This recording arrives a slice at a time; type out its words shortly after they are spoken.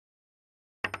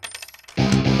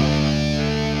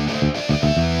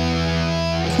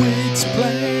Let's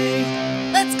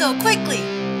play. Let's go quickly.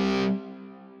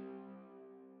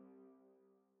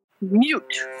 Mute.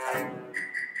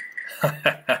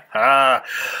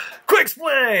 Quick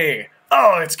play!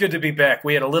 Oh, it's good to be back.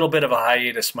 We had a little bit of a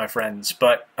hiatus, my friends,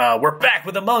 but we're back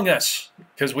with Among Us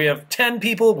because we have 10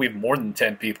 people. We have more than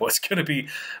 10 people. It's going to be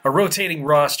a rotating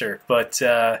roster, but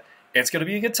it's going to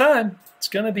be a good time. It's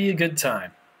going to be a good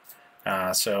time.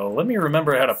 So let me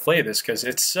remember how to play this because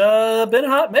it's been a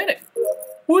hot minute.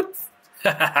 Whoop!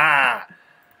 Ha ha ha!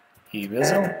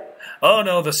 He-Bizzle. Oh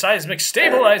no, the seismic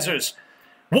stabilizers!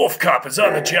 Wolf Cop is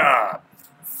on the job!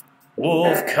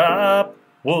 Wolf Cop!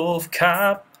 Wolf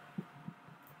Cop!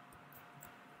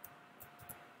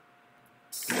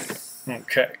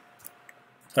 Okay.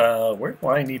 Where do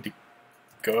I need to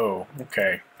go?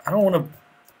 Okay. I don't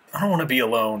want to be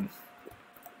alone.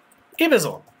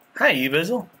 E-Bizzle! Hi,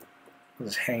 E-Bizzle. I'll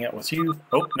just hang out with you.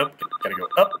 Oh, nope. Gotta go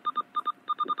up.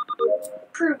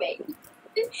 Proving.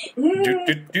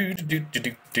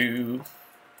 Do.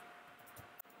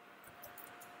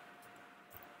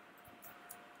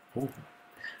 Ooh.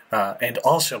 And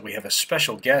also, we have a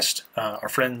special guest. Our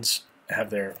friends have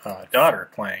their daughter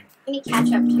playing,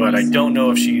 but I don't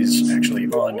know if she's actually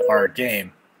on our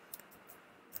game.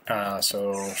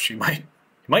 So you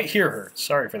might hear her.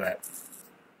 Sorry for that.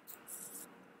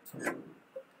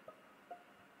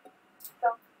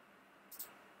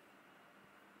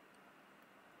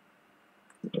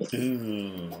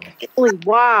 Ooh.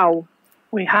 Wow.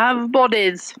 We have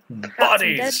bodies.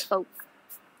 Bodies.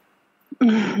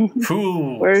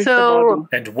 Who? Where's the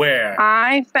body? And where?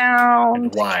 I found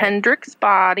And why? Kendrick's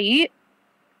body.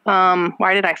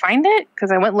 Why did I find it?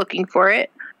 Because I went looking for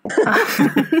it. So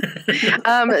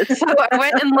I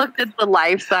went and looked at the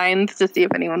life signs to see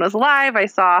if anyone was alive. I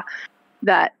saw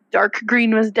that dark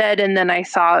green was dead, and then I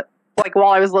saw, like,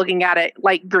 while I was looking at it,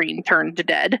 light green turned to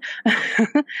dead.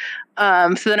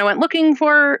 So then I went looking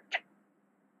for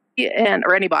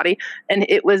or anybody, and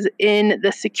it was in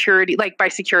the security, like by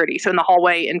security, so in the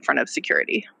hallway in front of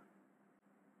security.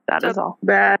 That is all.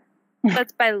 Bad.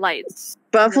 That's by lights.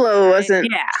 Buffalo wasn't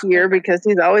Yeah. here because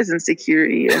he's always in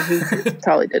security, and he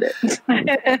probably did it.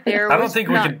 There I don't was think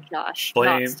we not can Josh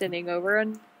blame- not standing over a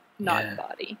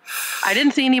body. I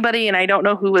didn't see anybody, and I don't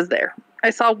know who was there.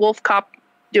 I saw Wolf Cop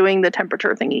doing the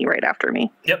temperature thingy right after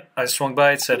me. Yep, I swung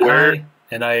by, said Where? hi,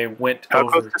 and I went How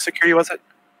over. close to security was it?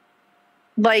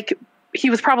 Like, he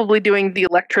was probably doing the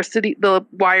electricity, the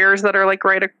wires that are like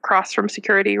right across from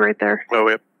security right there. Oh,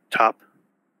 way up top.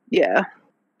 Yeah.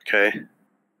 Okay.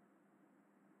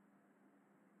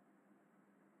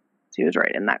 He was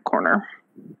right in that corner.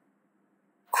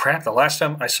 Crap, the last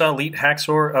time I saw Elite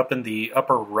Hacksaw up in the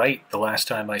upper right, the last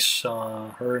time I saw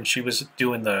her, and she was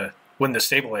doing when the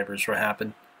stabilizers were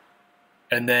happening.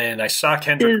 And then I saw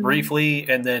Kendrick briefly,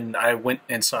 and then I went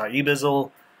and saw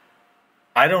E-Bizzle.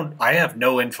 I have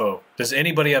no info. Does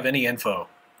anybody have any info?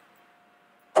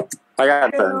 I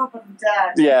got them.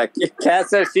 Yeah, Kat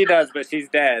says she does, but she's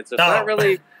dead, so it's not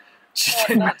really. She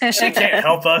can't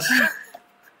help us.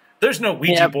 There's no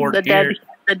Ouija board here.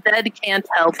 The dead can't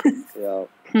help. Yeah.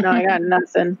 No, I got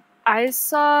nothing. I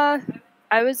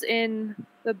was in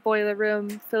the boiler room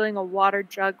filling a water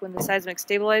jug when the seismic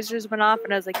stabilizers went off,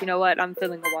 and I was like, you know what? I'm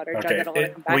filling a water jug. Okay, I don't want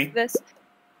to come back to this.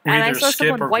 We And I either saw skip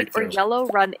someone white or refuse. yellow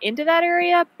run into that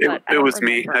area. But I It don't was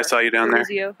me. remember. I saw you down It there. was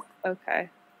you? Okay.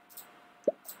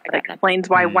 That explains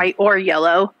why white or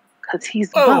yellow, because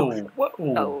he's Oh, both.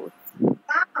 whoa.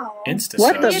 Oh, Insta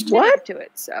What the- sus. What? to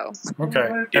it? So Okay.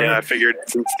 Yeah, I figured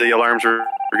since the alarms were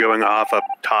going off up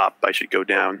top, I should go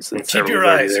down. Since Keep your everyone's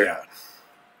already eyes there. out.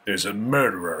 There's a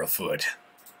murderer afoot.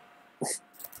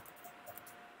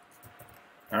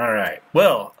 All right.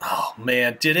 Well, oh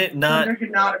man, did it not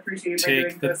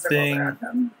take the thing?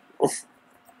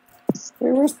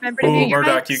 remember to Oh, do your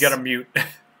Murdoch, you hikes. gotta mute.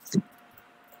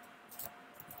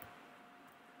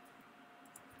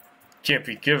 Can't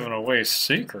be giving away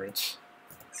secrets.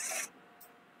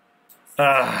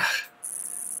 I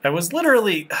was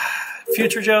literally...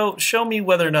 Future Joe, show me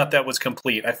whether or not that was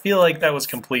complete. I feel like that was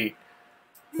complete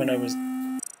when I was...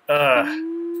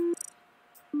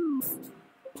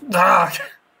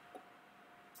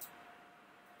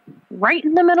 Right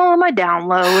in the middle of my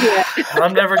download.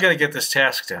 I'm never going to get this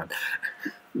task done.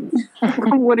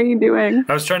 What are you doing?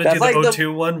 I was trying to That's do the like the-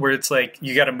 O2 one where it's like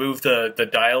you got to move the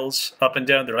dials up and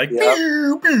down. They're like, Yep.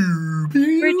 "Pew, pew,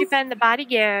 pew." Where'd you find the body,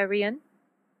 Garion?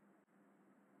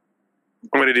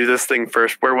 I'm going to do this thing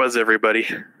first. Where was everybody?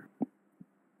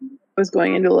 Was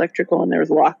going into electrical, and there was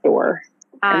a locked door.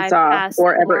 I saw passed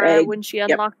forever Laura egg. when she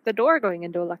unlocked the door going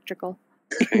into electrical.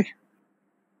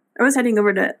 I was heading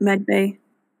over to Med Bay.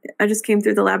 I just came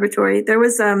through the laboratory. There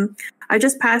was I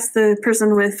just passed the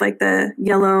person with like the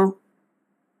yellow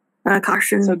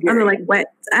costume. So I don't know, like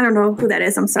wet. I don't know who that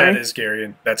is. I'm sorry. That is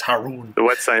Garion. That's Haroon. The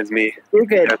wet sign's me. You're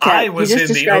good. Yeah, I Kat, was you in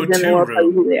just the described them, and O2 we'll tell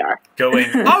you room. who they are. Going.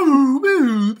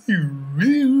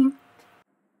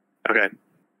 Okay.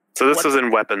 So this was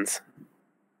in weapons.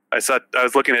 I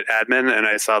was looking at admin and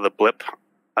I saw the blip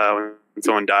when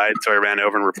someone died, so I ran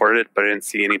over and reported it, but I didn't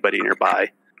see anybody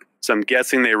nearby. So I'm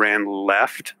guessing they ran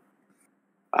left.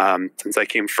 Since I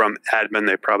came from admin,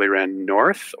 they probably ran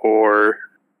north or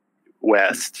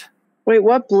west. Wait,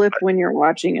 what blip when you're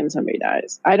watching and somebody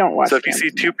dies? I don't watch. So if you see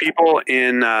two people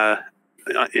in the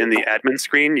admin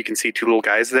screen, you can see two little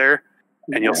guys there,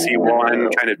 and you'll see one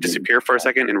kind of disappear for a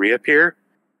second and reappear.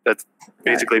 That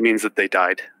basically means that they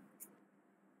died.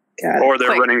 Or they're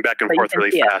running back and forth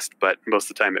really fast, but most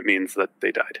of the time it means that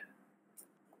they died.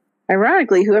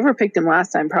 Ironically, whoever picked them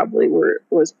last time probably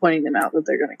was pointing them out that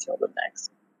they're going to kill them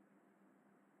next.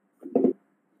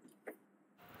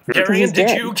 Garion,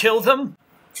 did you kill them?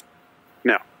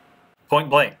 No. Point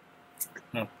blank.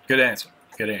 No. Good answer.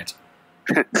 Good answer.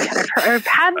 I've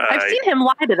seen him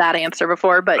lie to that answer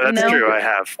before, but That's true, I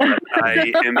have. But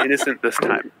I am innocent this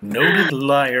time. Noted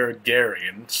liar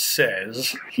Garion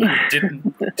says he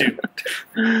didn't do it.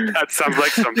 That sounds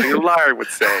like something a liar would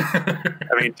say. I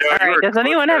mean, Joe, all right, does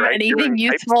anyone have anything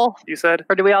useful? You said?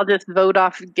 Or do we all just vote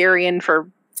off Garion for...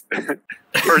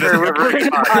 Or just reverting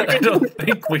I don't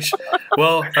think we should.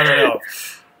 Well, I don't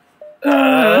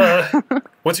know.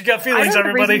 What's your gut feelings, I don't have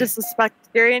everybody? reason to suspect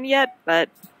Garion yet, but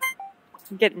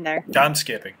I'm getting there. I'm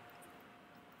skipping.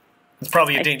 It's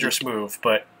probably a dangerous move,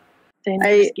 but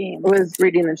I was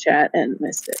reading the chat and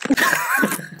missed it.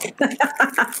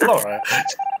 Laura.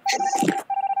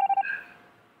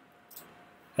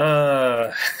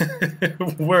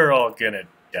 We're all gonna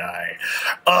die.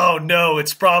 Oh no,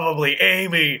 it's probably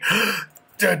Amy.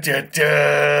 Da, da,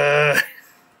 da.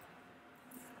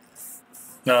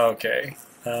 Okay.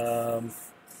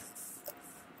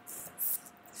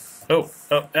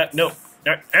 No.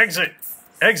 Exit.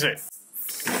 Exit.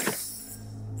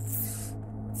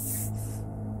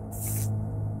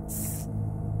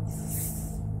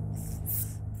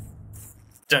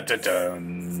 Dun dun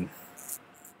dun.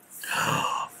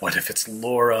 What if it's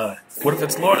Laura? What if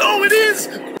it's Laura? Oh, it is!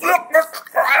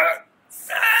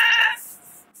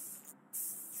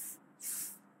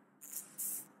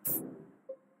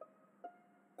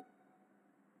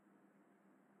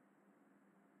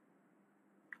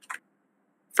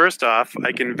 First off,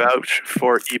 I can vouch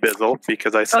for Ebizzle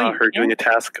because I saw her doing a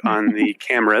task on the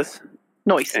cameras.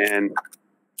 Nice. And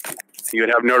you would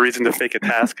have no reason to fake a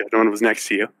task if no one was next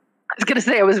to you. I was going to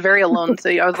say, I was very alone, so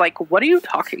I was like, what are you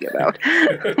talking about?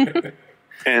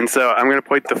 And so I'm going to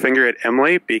point the finger at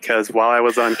Emily because while I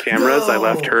was on cameras, I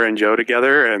left her and Joe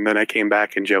together, and then I came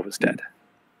back and Joe was dead.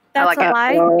 That's a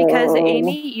lie, because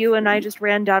Amy, you and I just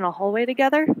ran down a hallway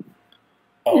together.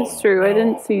 It's true. I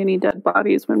didn't see any dead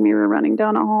bodies when we were running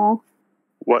down a hall.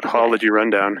 What hall did you run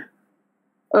down?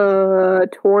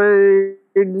 Towards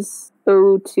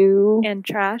O2. And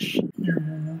trash.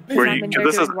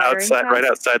 This is outside, right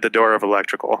outside the door of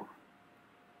electrical.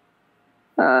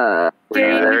 Gary,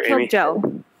 you killed Amy?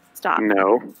 Joe. Stop.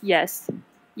 No. Yes.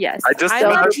 Yes. I just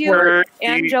left you her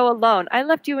and Joe alone. I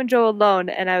left you and Joe alone,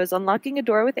 and I was unlocking a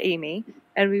door with Amy,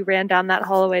 and we ran down that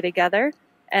hallway together,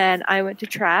 and I went to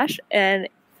trash, and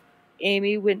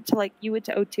Amy went to, you went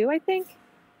to O2, I think?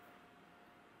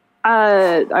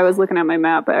 I was looking at my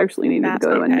map. I actually needed to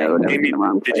go to a node. Amy,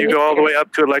 did you go all the way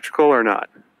up to electrical or not?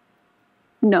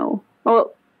 No.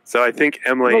 Well, so I think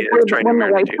Emily is trying to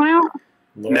manage you.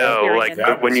 No,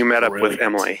 when you met up with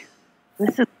Emily.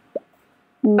 This is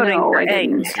no, I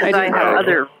didn't. I have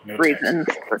other reasons.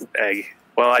 Egg.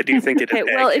 Well, I do think it is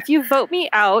well, if you vote me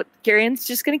out, Garion's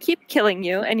just going to keep killing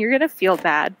you, and you're going to feel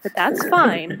bad, but that's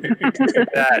fine.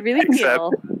 I really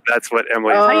feel. That's what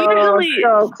Emily. I usually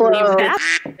so close.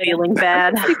 feeling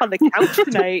bad. Sleep on the couch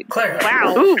tonight.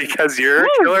 Wow. Ooh. Because you're a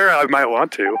killer, I might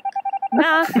want to.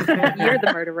 Nah, you're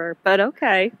the murderer, but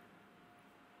okay.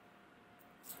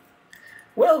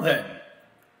 Well then,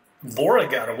 Laura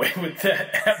got away with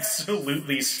that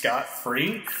absolutely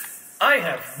scot-free. I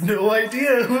have no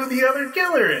idea who the other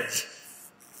killer is.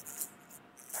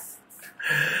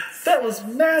 That was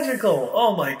magical.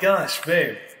 Oh my gosh,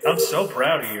 babe. I'm so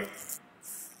proud of you.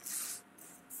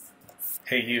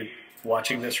 Hey, you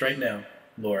watching this right now,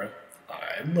 Laura,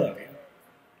 I love you.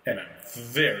 And I'm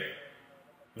very,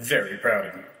 very proud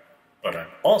of you. But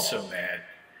I'm also mad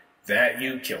that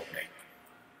you killed me.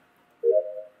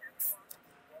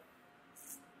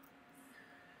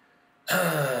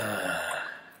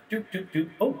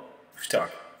 Oh, who's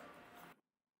talking?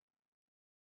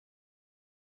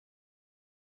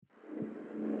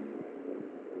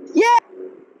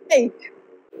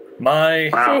 My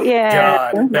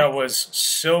Yeah. God, that was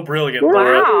so brilliant,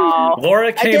 Laura. Wow.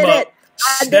 Laura came did up, it.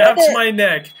 I snapped did it. my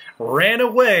neck, ran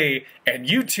away, and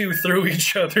you two threw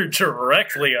each other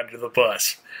directly under the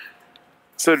bus.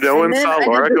 So no And one then saw I did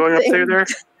Laura the going up same. through there?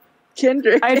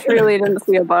 Kendrick. I truly didn't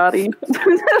see a body.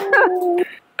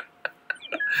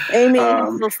 Amy.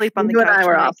 We'll sleep on the you and I couch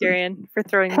were tonight, awesome. Darian, for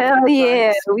throwing. Hell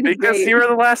yeah. We did Because great. you were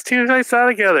the last two I saw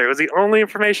together. It was the only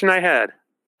information I had.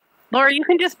 Laura, you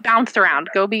can just bounce around.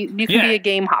 You can be Yeah. a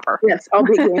game hopper. Yes, I'll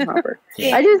be game hopper.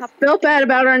 Yeah. I just felt bad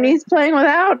about our niece playing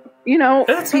without,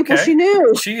 That's people okay. she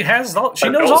knew. She knows all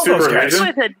Adult those guys.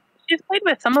 supervision. She's played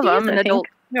with some of them. an I think. adult.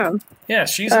 Yeah. Yeah,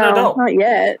 she's an adult. Not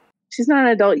yet. She's not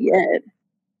an adult yet.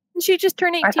 She just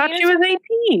turned 18. I thought she was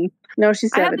 18. No,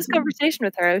 she's I had 17. this conversation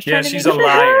with her. I was Yeah, trying to she's make a sure-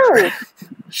 liar.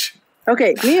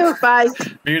 Okay, mute, bye.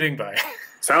 Muting by.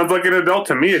 Sounds like an adult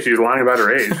to me if she's lying about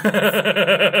her age.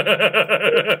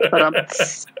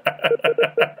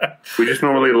 We just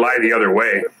normally lie the other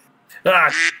way.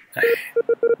 Ah,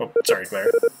 oh, sorry, Claire.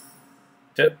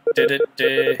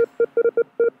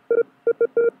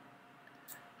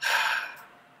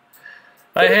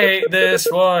 I hate this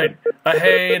one. I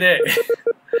hate it.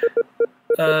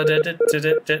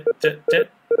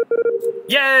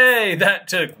 Yay! That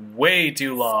took way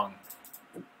too long.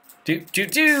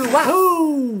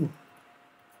 Wahoo!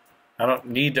 I don't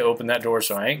need to open that door,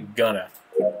 so I ain't gonna.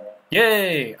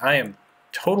 Yay! I am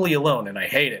totally alone, and I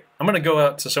hate it. I'm gonna go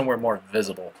out to somewhere more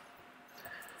visible.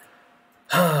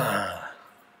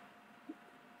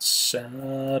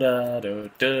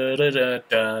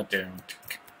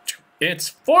 It's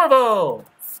Forval!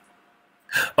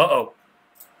 Uh-oh.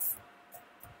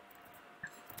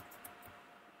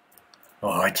 Oh,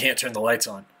 I can't turn the lights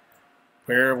on.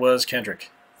 Where was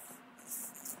Kendrick?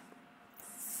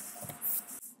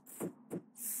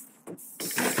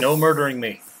 No murdering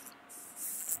me.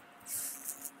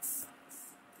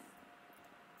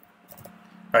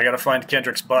 I gotta find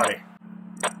Kendrick's body.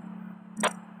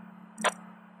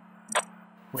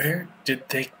 Where did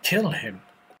they kill him?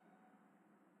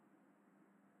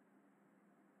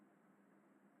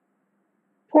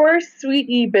 Poor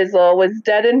Sweetie Bizzle was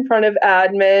dead in front of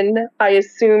admin, I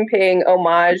assume paying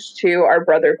homage to our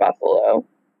brother Buffalo.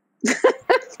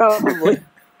 Probably.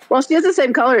 Well, she has the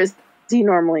same color as he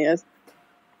normally is.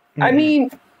 I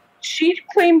mean, she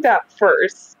claimed that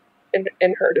first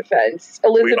in her defense.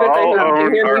 Elizabeth, I all hope you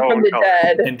own hear me our from own the color.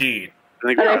 dead, Indeed. I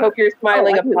think and I hope you're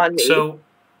smiling Oh, I do. upon me. So,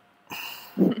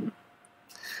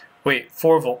 wait,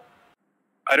 Forval.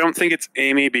 I don't think it's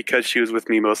Amy because she was with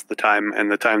me most of the time,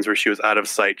 and the times where she was out of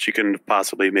sight, she couldn't have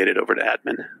possibly made it over to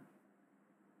admin.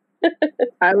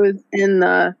 I was in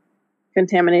the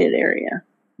contaminated area.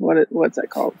 What's that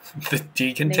called? The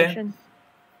decontam? Nation.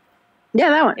 Yeah,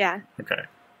 that one. Yeah. Okay.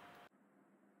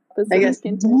 I guess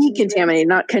decontaminated,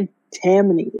 not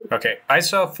contaminated. Okay. I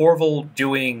saw Forval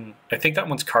doing, I think that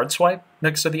one's card swipe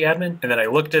next to the admin, and then I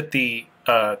looked at the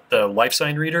life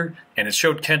sign reader, and it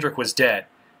showed Kendrick was dead.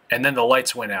 And then the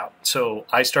lights went out. So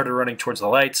I started running towards the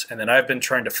lights, and then I've been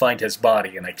trying to find his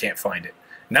body, and I can't find it.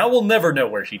 Now we'll never know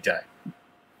where he died.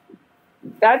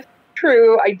 That's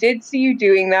true. I did see you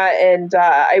doing that, and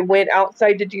I went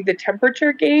outside to do the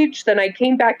temperature gauge. Then I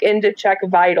came back in to check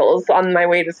vitals on my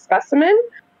way to specimen.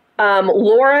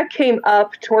 Laura came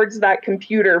up towards that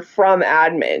computer from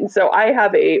admin, so I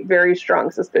have a very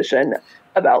strong suspicion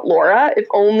about Laura. If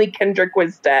only Kendrick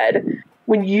was dead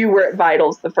when you were at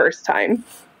vitals the first time,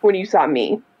 when you saw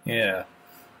me. Yeah.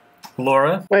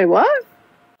 Laura, Wait, what?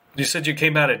 you said you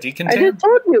came out of I decontam? just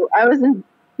told you. I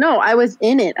was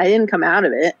in it. I didn't come out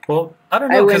of it. Well, I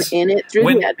don't I know, went because in it through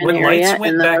when the admin lights area,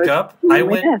 went and then back up, doing I my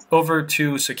went test. over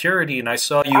to security, and I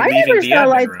saw you I leaving never the saw admin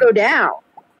lights room. go down.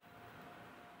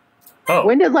 Oh.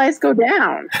 When did lights go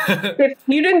down? If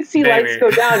you didn't see Baby. lights go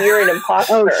down, you're an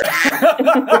imposter.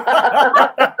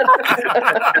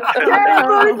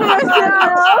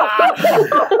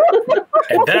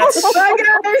 And that's Bye,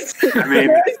 guys. I mean,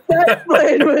 Nice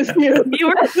playing with you. You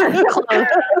were so close.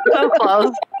 So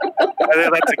close. I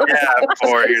think that's a gap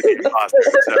for your imposter.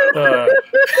 So.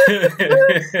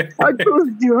 I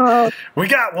proved you up. we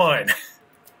got one.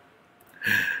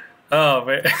 Oh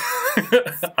man,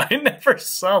 I never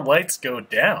saw lights go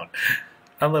down.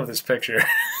 I love this picture.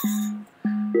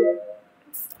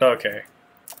 Okay.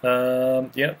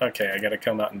 Yeah. Okay. I gotta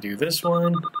come out and do this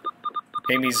one.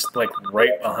 Amy's like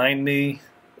right behind me,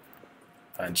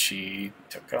 and she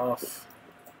took off.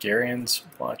 Garian's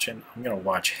watching. I'm gonna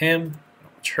watch him. I'm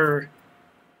gonna watch her.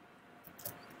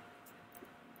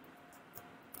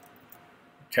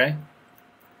 Okay.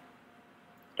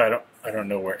 I don't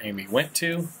know where Amy went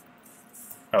to.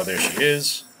 Oh, there she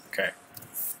is. Okay.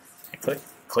 Click,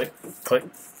 Click, click,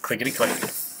 clickety click.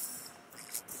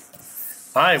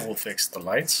 I will fix the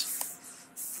lights.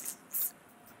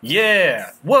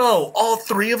 Yeah! Whoa! All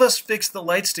three of us fixed the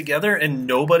lights together and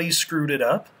nobody screwed it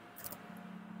up?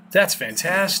 That's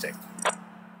fantastic.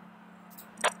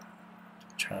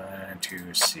 Trying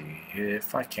to see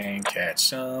if I can catch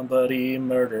somebody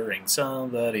murdering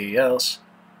somebody else.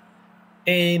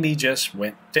 Amy just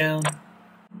went down.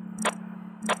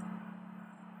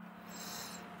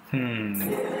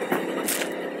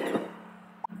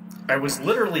 I was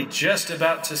literally just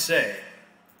about to say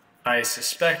I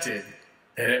suspected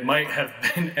that it might have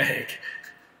been Egg.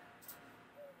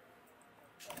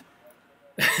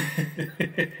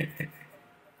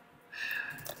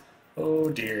 Oh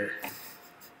dear.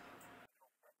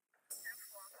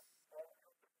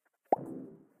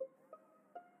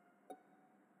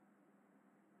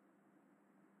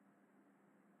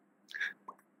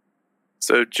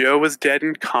 So Joe was dead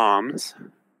in comms.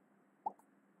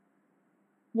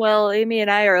 Well, Amy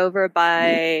and I are over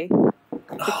by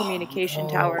the communication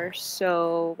tower,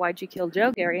 so why'd you kill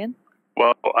Joe, Garion?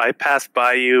 Well, I passed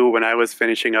by you when I was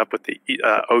finishing up with the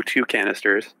O2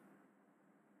 canisters.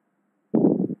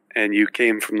 And you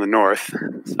came from the north,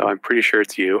 so I'm pretty sure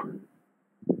it's you.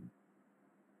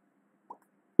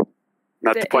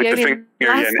 Not to point the finger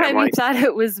last again, time Emily. you thought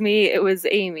it was me, it was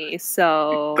Amy,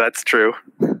 so... That's true.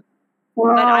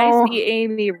 But I see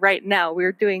Amy right now.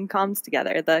 We're doing comms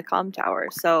together, the comm tower,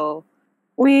 so...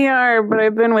 We are, but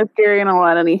I've been with Gary a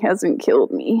lot and he hasn't killed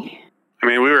me. I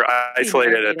mean, we were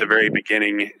isolated at the very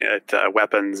beginning at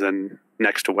weapons and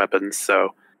next to weapons,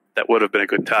 so that would have been a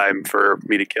good time for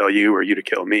me to kill you or you to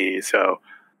kill me, so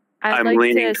I'm like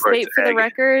leaning to towards state for the Egg.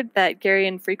 record that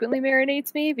Garion frequently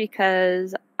marinates me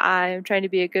because I'm trying to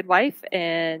be a good wife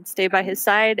and stay by his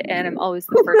side, and I'm always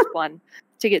the first one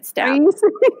to get stabbed.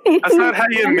 That's not how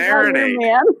you marinate.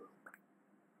 Man.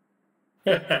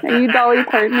 Are you Dolly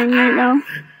Partoning right now?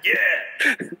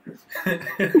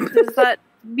 Does that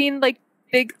mean like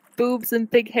big boobs and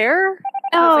big hair?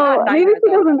 No, maybe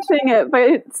she doesn't sing it,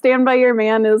 but Stand By Your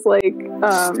Man is like...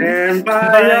 Stand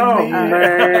by your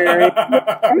man.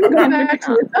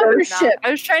 Ownership.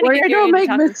 I was trying to Where get you Gary don't to make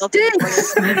talk himself into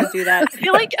mistakes. to do that. I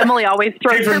feel like Emily always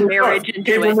throws her marriage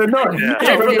into it. From the north. Yeah.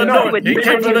 Came from the north. Would He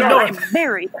came from the north. I'm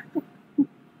married.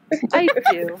 I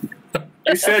do.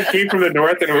 You said came from the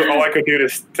north, and all I could do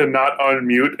is to not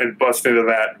unmute and bust into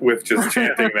that with just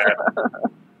chanting that.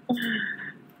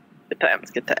 Good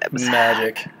times, good times.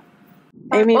 Magic.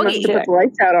 Amy must have put the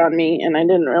lights out on me, and I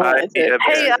didn't realize it.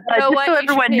 Hey, You know what? so You should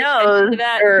everyone pay attention knows, to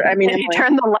that. Or, I mean, if you Emily.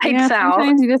 turn the lights Yeah, out,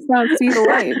 sometimes you just don't see the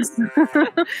lights.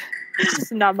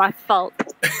 It's not my fault.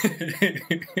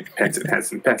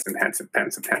 Hanson.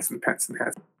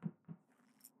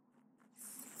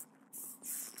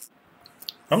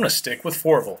 I'm going to stick with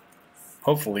Forval.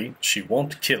 Hopefully, she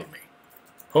won't kill me.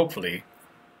 Hopefully,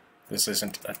 this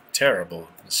isn't a terrible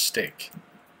mistake.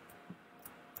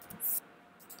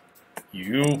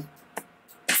 You...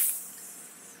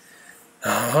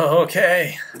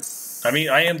 Okay. I mean,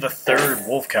 I am the third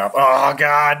wolf cop. Oh,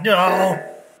 God, no!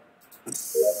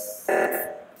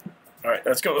 Alright,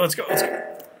 let's go.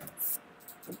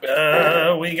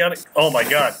 We got it. Oh, my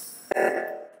God.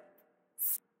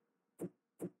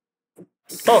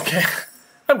 Okay.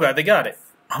 I'm glad they got it.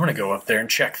 I'm going to go up there and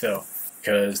check, though,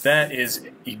 because that is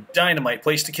a dynamite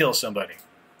place to kill somebody.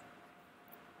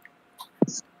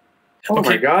 Oh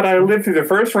my God, I lived through the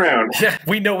first round. Yeah,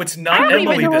 we know it's not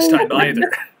Emily this time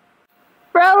either.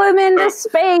 Throw him into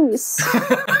space.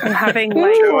 I'm having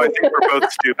Joe, I think we're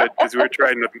both stupid because we're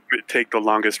trying to take the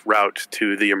longest route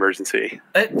to the emergency.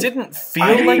 It didn't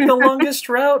feel like the longest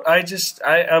route. But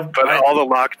all the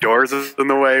locked doors is in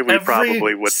the way. We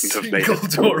probably wouldn't have made Every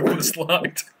it. door was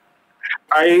locked.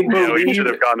 I Yeah, we believe should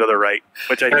have gone to the right,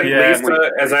 which I that think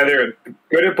Lisa is either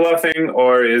good at bluffing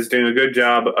or is doing a good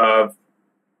job of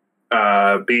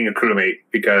being a crewmate,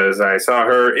 because I saw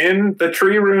her in the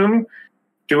tree room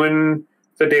doing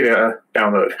the data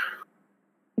download.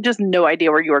 just no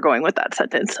idea where you were going with that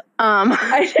sentence.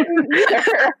 I didn't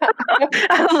either.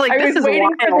 I was like, I this was is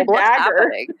waiting for the wild. What's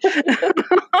dagger.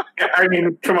 happening? Yeah, I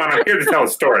mean, come on, I'm here to tell a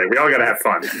story. We all gotta have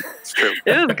fun. It's true.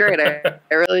 It was great. I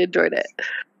really enjoyed it.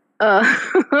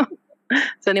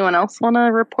 Does anyone else want to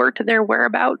report their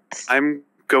whereabouts? I'm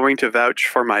going to vouch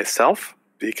for myself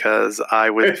because I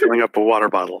was filling up a water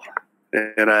bottle,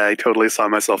 and I totally saw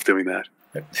myself doing that.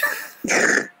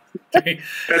 That's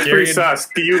pretty sus.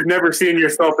 You've never seen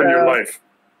yourself in your life.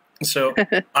 So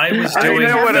I was I doing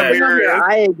know what a mirror is.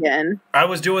 Eye again. I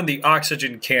was doing the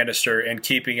oxygen canister and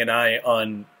keeping an eye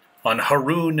on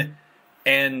Haroon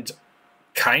and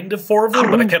kind of Forval,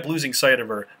 but I kept losing sight of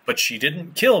her. But she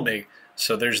didn't kill me,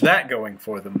 So there's that going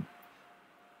for them.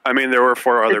 I mean, there were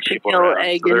 4 other The people chicken around,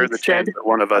 egg so there's a chance instead. that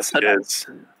one of us is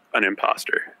an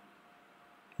imposter.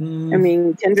 I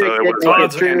mean, Kendrick So it did was make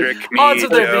odds it through. Kendrick, me, Odds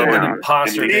of there Joe, being an and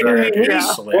imposter me. there are Yeah.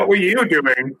 slim. What were you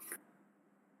doing?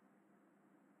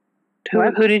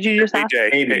 Who did you just ask? AJ.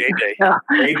 AJ.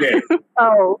 Hey, AJ. AJ.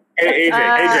 Oh, Hey, AJ.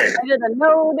 AJ. I did a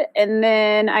node, and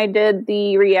then I did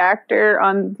the reactor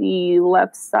on the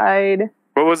left side.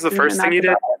 What was the and first then thing you did?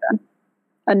 after that,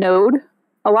 a node.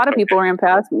 A lot of people ran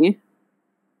past me.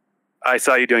 I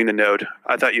saw you doing the node.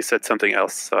 I thought you said something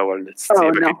else, so I wanted to see Oh,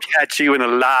 if I no. could catch you in a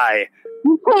lie.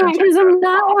 Because I'm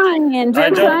not lying.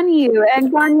 Jokes don't- on you.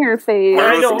 Egg on your face.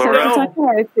 Where was don't Laura? Jokes on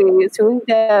my face. Who's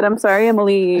dead? I'm sorry,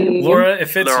 Emily. Laura,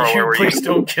 if it's Laura, where you, were please you?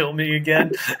 don't kill me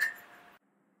again.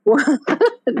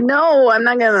 No, I'm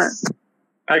not gonna.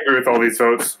 I agree with all these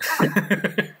votes.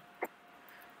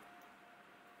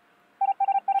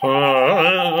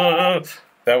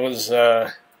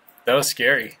 That was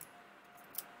scary.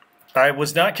 I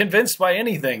was not convinced by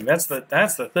anything. That's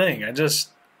the thing. I just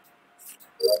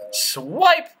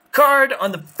swipe card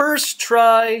on the first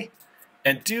try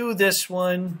and do this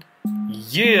one.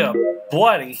 Yeah,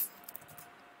 buddy.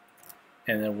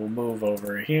 And then we'll move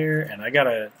over here, and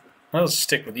I'll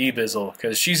stick with Ebizzle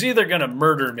because she's either gonna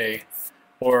murder me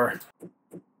or.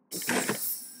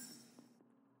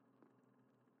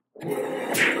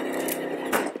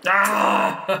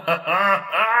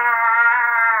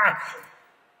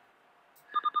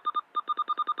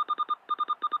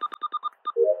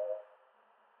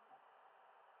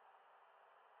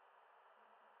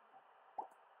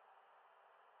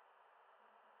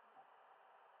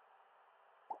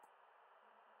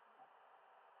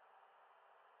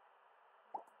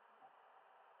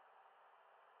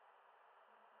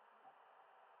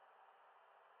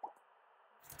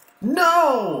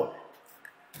 No!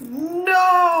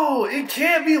 No! It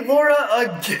can't be Laura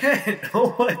again!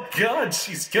 Oh my god,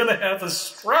 she's gonna have a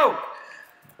stroke!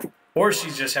 Or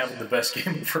she's just having the best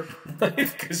game of her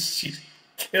life because she's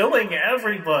killing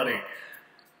everybody.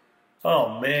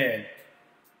 Oh man.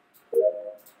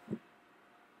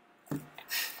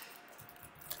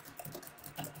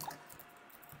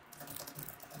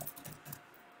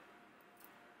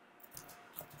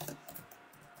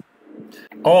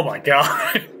 Oh my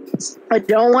god. I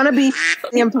don't want to be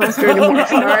the imposter anymore.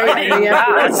 Sorry.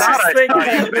 I was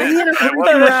just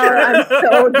I'm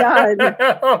so done.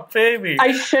 Oh, baby.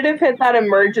 I should have hit that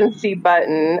emergency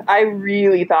button. I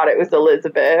really thought it was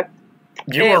Elizabeth.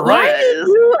 You were right.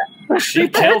 She You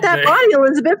killed that me. body,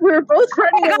 Elizabeth. We were both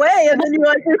running away, and then you were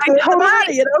like, "You're the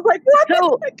body," and I was like, "What?"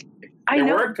 So, It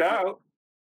worked out.